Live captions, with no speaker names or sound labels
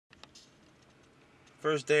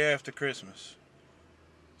First day after Christmas.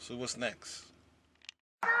 So what's next?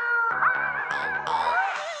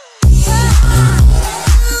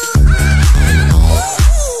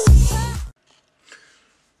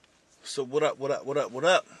 So what up, what up, what up, what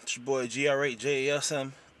up? It's your boy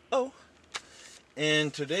GR8JASMO.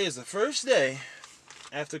 And today is the first day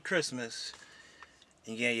after Christmas.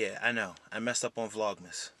 And yeah, I know. I messed up on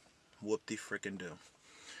Vlogmas. Whoop-de-frickin-do.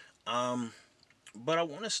 But I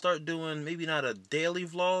want to start doing maybe not a daily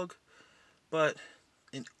vlog, but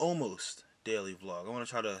an almost daily vlog. I want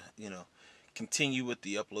to try to, continue with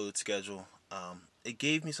the upload schedule. It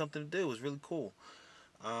gave me something to do. It was really cool.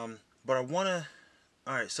 But I want to...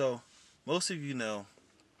 Alright, so most of you know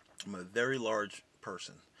I'm a very large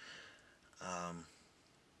person.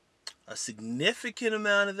 A significant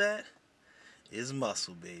amount of that is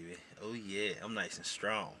muscle, baby. Oh yeah, I'm nice and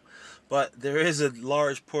strong. But there is a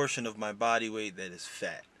large portion of my body weight that is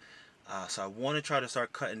fat. So I want to try to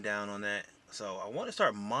start cutting down on that. So I want to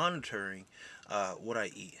start monitoring what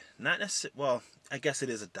I eat. Not necessarily, well, I guess it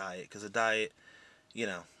is a diet, because a diet, it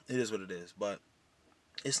is what it is. But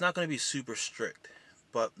it's not going to be super strict.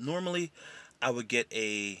 But normally I would get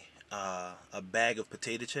a bag of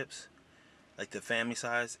potato chips, like the family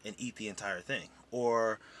size, and eat the entire thing.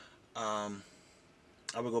 Or I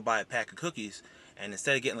would go buy a pack of cookies, and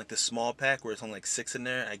instead of getting like the small pack where it's only like 6 in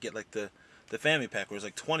there, I get like the family pack where it's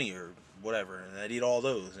like 20 or whatever, and I'd eat all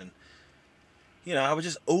those. And I would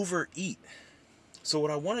just overeat. So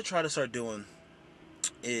what I want to try to start doing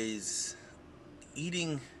is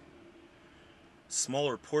eating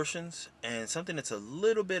smaller portions and something that's a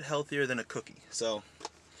little bit healthier than a cookie. So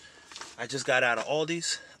I just got out of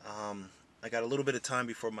Aldi's. I got a little bit of time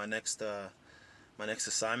before my next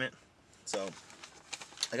assignment, so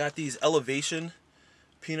I got these Elevation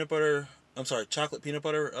chocolate peanut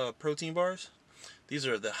butter protein bars. These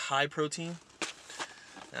are the high protein.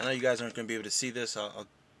 I know you guys aren't going to be able to see this. I'll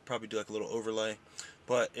probably do like a little overlay,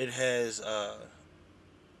 but it has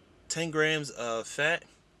 10 grams of fat.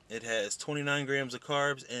 It has 29 grams of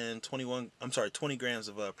carbs and 20 grams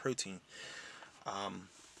of protein.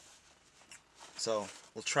 So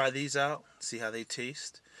we'll try these out, see how they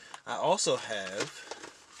taste. I also have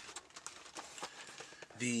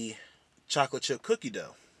the chocolate chip cookie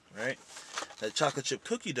dough, right? That chocolate chip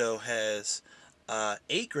cookie dough has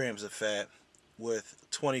 8 grams of fat with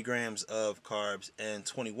 20 grams of carbs and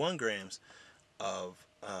 21 grams of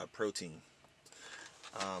protein.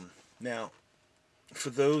 Now, for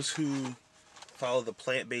those who follow the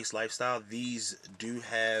plant-based lifestyle, these do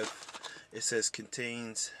have, it says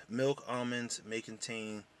contains milk, almonds, may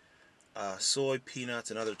contain soy,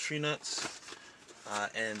 peanuts, and other tree nuts.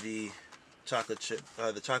 And the chocolate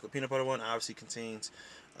peanut butter one obviously contains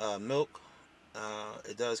milk.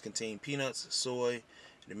 It does contain peanuts, soy,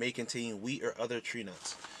 and it may contain wheat or other tree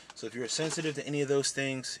nuts. So if you're sensitive to any of those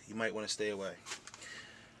things, you might want to stay away.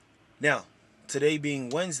 Now, today being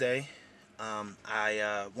Wednesday,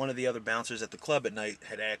 one of the other bouncers at the club at night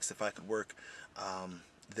had asked if I could work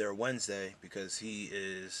there Wednesday, because he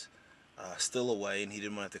is still away and he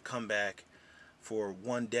didn't want to have to come back for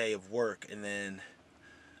one day of work, and then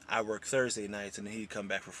I work Thursday nights and then he'd come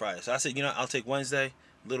back for Friday. So I said, I'll take Wednesday,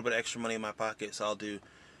 a little bit of extra money in my pocket, so I'll do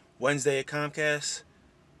Wednesday at Comcast,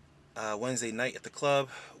 Wednesday night at the club,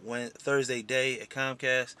 Thursday day at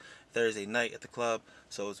Comcast, Thursday night at the club.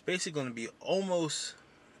 So it's basically going to be almost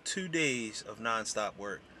 2 days of non-stop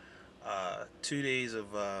work. 2 days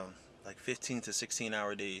of like 15 to 16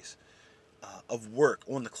 hour days of work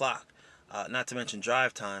on the clock, not to mention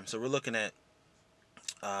drive time. So we're looking at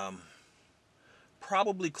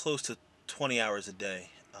probably close to 20 hours a day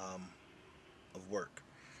of work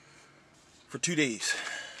for 2 days.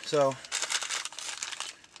 So,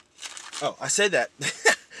 oh, I said that.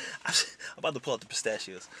 I'm about to pull out the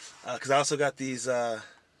pistachios, because I also got these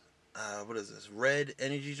what is this, red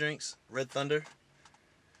energy drinks, Red Thunder.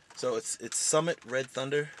 So it's Summit Red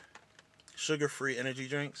Thunder sugar-free energy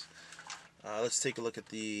drinks. Let's take a look at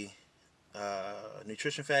the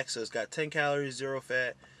nutrition facts. So it's got 10 calories, 0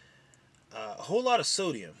 fat, a whole lot of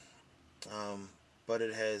sodium, but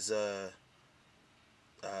it has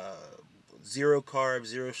 0 carbs,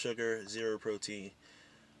 0 sugar, 0 protein.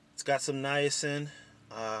 It's got some niacin,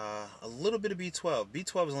 a little bit of B12.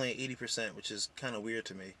 B12 is only at 80%, which is kind of weird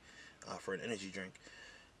to me for an energy drink.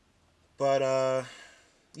 But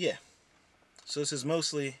yeah, so this is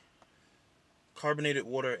mostly carbonated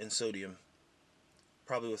water and sodium,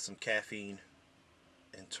 probably with some caffeine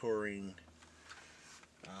and taurine.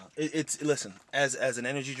 Listen, as an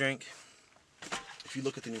energy drink, if you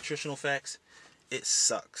look at the nutritional facts, it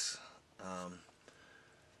sucks.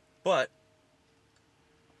 But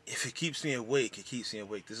if it keeps me awake, it keeps me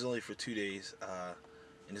awake. This is only for 2 days,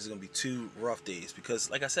 and this is gonna be 2 rough days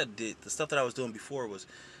because, like I said, the stuff that I was doing before was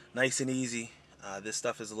nice and easy. This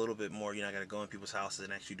stuff is a little bit more, you know, I gotta go in people's houses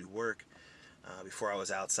and actually do work. Before I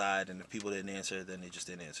was outside, and if people didn't answer, then they just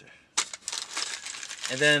didn't answer.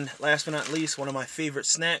 And then, last but not least, one of my favorite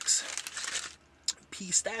snacks,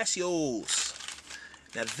 pistachios.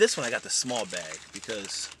 Now this one I got the small bag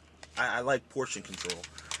because I like portion control,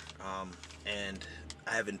 and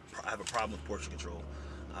I have a problem with portion control.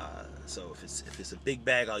 So if it's a big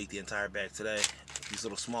bag, I'll eat the entire bag today. These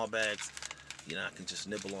little small bags, you know, I can just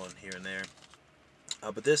nibble on here and there.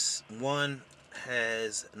 But this one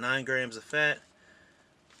has 9 grams of fat,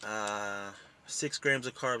 6 grams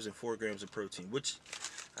of carbs, and 4 grams of protein, which,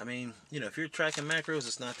 I mean, you know, if you're tracking macros,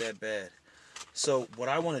 it's not that bad. So what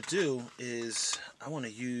I want to do is I want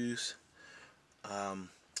to use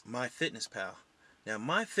MyFitnessPal. Now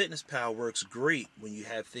MyFitnessPal works great when you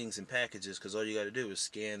have things in packages because all you got to do is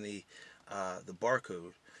scan the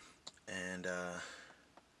barcode, and let's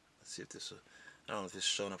see if this, I don't know if this is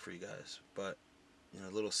showing up for you guys, but you know,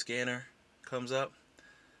 a little scanner comes up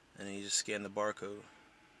and then you just scan the barcode.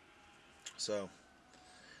 So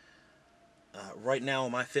right now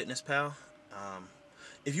on MyFitnessPal,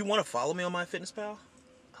 if you want to follow me on MyFitnessPal,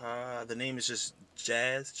 the name is just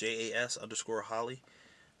Jas, Jas _ Holly,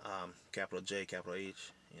 capital J, capital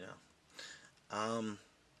H, you know.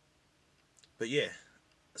 But yeah,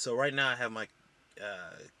 so right now I have my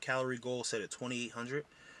calorie goal set at 2,800,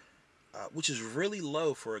 which is really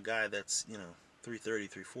low for a guy that's, you know, 330,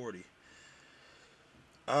 340.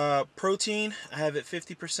 Protein I have at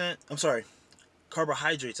 50%. I'm sorry,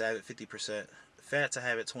 carbohydrates I have at 50%. Fats I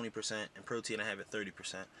have at 20%, and protein I have at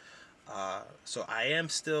 30%. So I am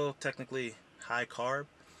still technically high carb,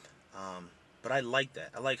 but I like that.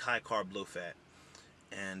 I like high carb, low fat,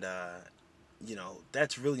 and you know,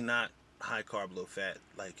 that's really not high carb, low fat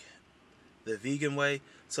like the vegan way.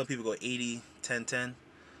 Some people go 80, 10, 10.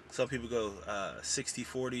 Some people go 60,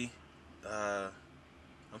 40.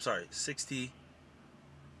 I'm sorry, 60,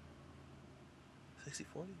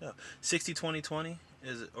 40? No, 60, 20, 20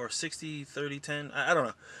 is it, or 60, 30, 10? I don't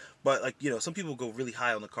know, but like, you know, some people go really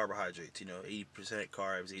high on the carbohydrates. You know, 80%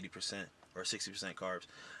 carbs, 80% or 60% carbs.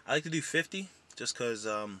 I like to do 50 just because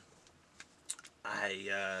I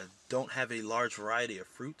don't have a large variety of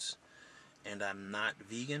fruits, and I'm not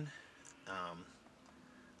vegan.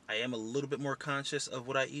 I am a little bit more conscious of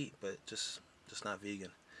what I eat, but just not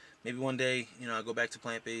vegan. Maybe one day, you know, I'll go back to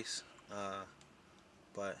plant-based,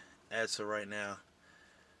 but as for right now,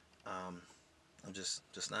 I'm just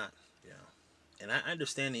not, you know. And I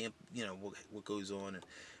understand the, you know, what goes on, and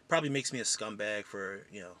probably makes me a scumbag for,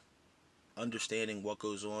 you know, understanding what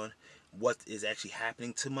goes on, what is actually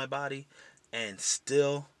happening to my body, and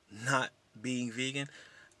still not being vegan.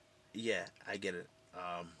 Yeah, I get it.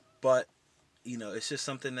 But you know, it's just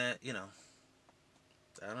something that, you know,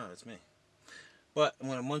 I don't know, it's me. But I'm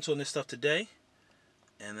gonna munch on this stuff today,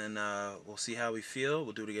 and then we'll see how we feel.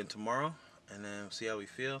 We'll do it again tomorrow, and then we'll see how we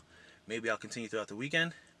feel. Maybe I'll continue throughout the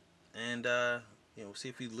weekend, and you know, we'll see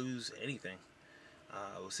if we lose anything.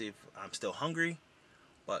 We'll see if I'm still hungry.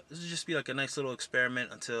 But this will just be like a nice little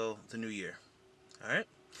experiment until the new year. All right.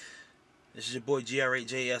 This is your boy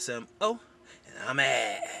GR8JSMO, and I'm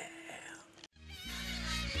out.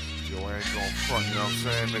 Yo, I ain't gon' front, you know what I'm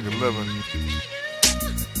saying? Nigga living.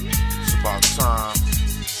 It's about time.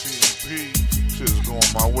 CMP, shit's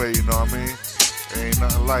going my way, you know what I mean? There ain't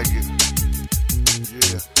nothing like it.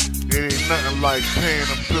 Yeah. It ain't nothing like paying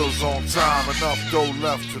them bills on time. Enough dough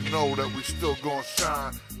left to know that we still gon'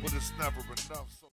 shine, but it's never enough.